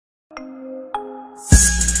Yo,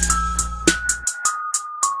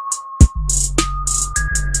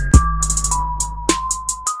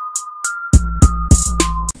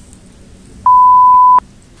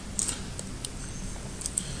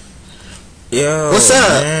 what's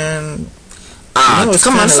up, man?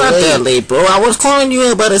 Come on, it's not that late, bro. I was calling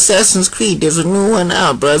you about Assassin's Creed. There's a new one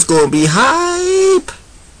out, bro. It's gonna be hype.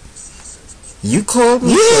 You called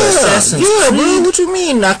me for Assassin's Creed? Yeah, bro. What you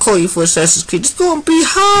mean? I call you for Assassin's Creed? It's gonna be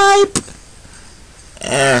hype.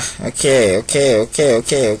 Okay.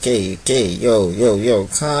 Yo.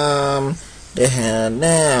 Calm the hell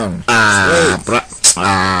down. Bro.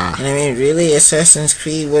 I mean, really, Assassin's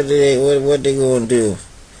Creed? What they gonna do?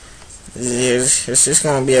 It's just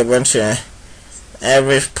gonna be a bunch of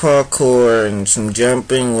average parkour and some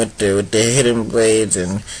jumping with the hidden blades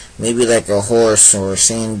and maybe like a horse or a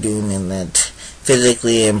sand dune and that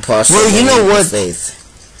physically impossible. Well, you know what? Faith.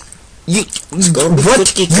 You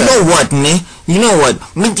know what, man? You know what?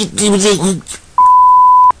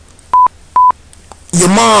 Your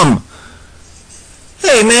mom.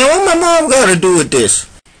 Hey, man, what my mom got to do with this?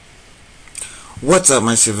 What's up,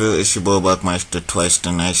 my civil? It's your boy Buckmeister, twice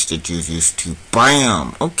the nice that you used to.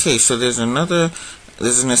 Bam! Okay, so there's an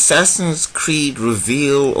Assassin's Creed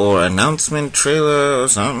reveal or announcement trailer or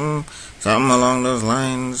something along those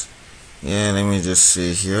lines. Yeah, let me just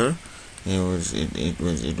see here. It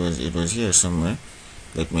was here somewhere.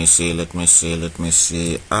 Let me see. There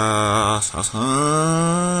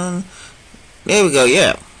we go.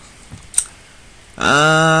 Yeah.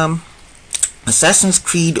 Assassin's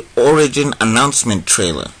Creed Origin announcement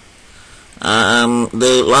trailer.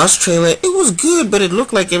 The last trailer, it was good, but it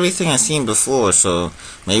looked like everything I've seen before, so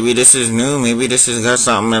maybe this is new, maybe this has got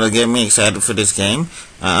something that'll get me excited for this game.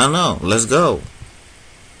 I don't know. Let's go.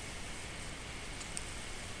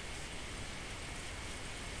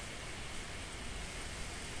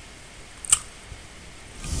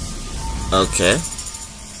 Okay.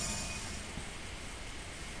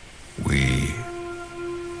 We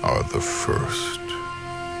are the first.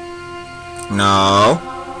 No.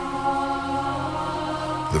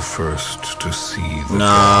 The first to see the No.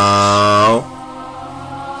 gods.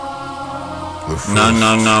 The first No.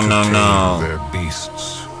 to tame their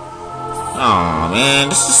beasts. Oh man,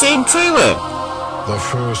 this is the same trailer. The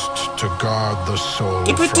first to guard the soul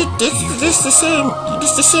Yeah, but from this evil.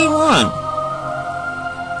 the same one.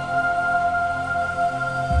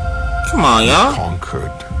 Come on, y'all.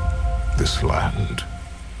 Conquered this land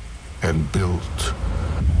and built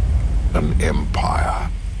an empire.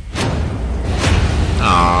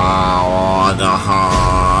 Oh, the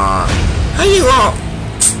heart. How you all?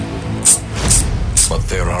 But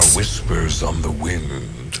there are whispers on the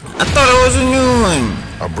wind. I thought it was a new one.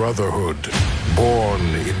 A brotherhood born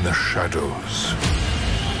in the shadows.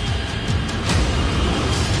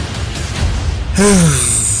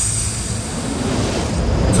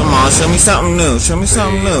 Come on, show me something new. Show me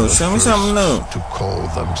something They are new. the Show me something new. first to call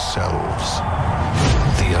themselves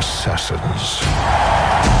the Assassins.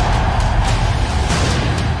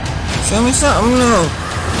 Show me something new.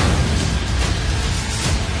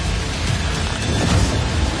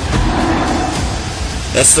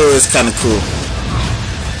 That story is kind of cool.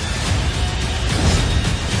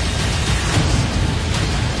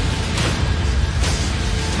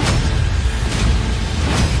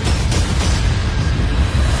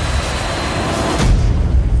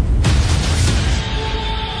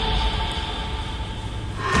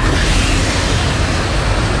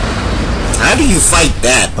 How do you fight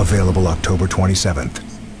that? Available October 27th.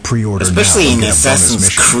 Pre-order Especially now in and get a bonus Assassin's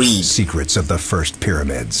mission, Creed. Secrets of the First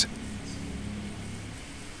Pyramids.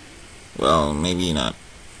 Well, maybe not.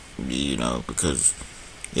 You know, because...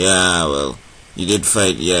 Yeah, well... You did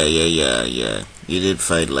fight... Yeah. You did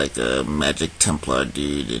fight like a magic Templar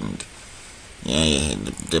dude, and... Yeah,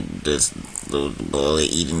 the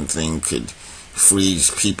ball-eating thing could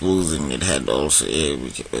freeze peoples, and it had also... Yeah,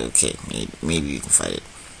 okay, maybe you can fight it.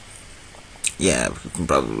 Yeah, we can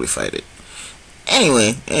probably fight it.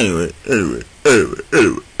 Anyway.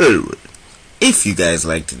 If you guys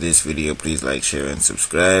liked this video, please like, share, and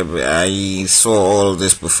subscribe. I saw all of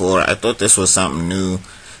this before. I thought this was something new,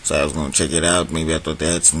 so I was going to check it out. Maybe I thought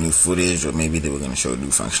they had some new footage, or maybe they were going to show new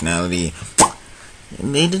functionality.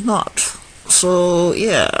 And they did not. So,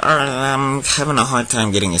 yeah, I'm having a hard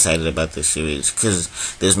time getting excited about this series, because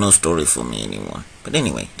there's no story for me anymore. But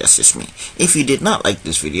anyway, that's just me. If you did not like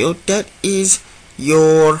this video, that is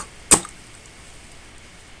your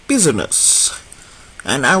business.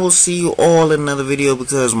 And I will see you all in another video,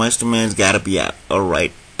 because Meister Man's gotta be out.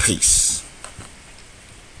 Alright, peace.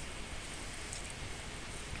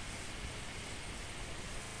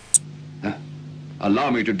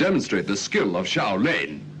 Allow me to demonstrate the skill of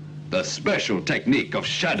Shaolin, the special technique of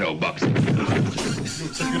shadow boxing.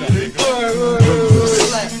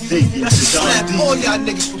 Slap all y'all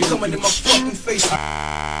niggas for coming in my fucking face.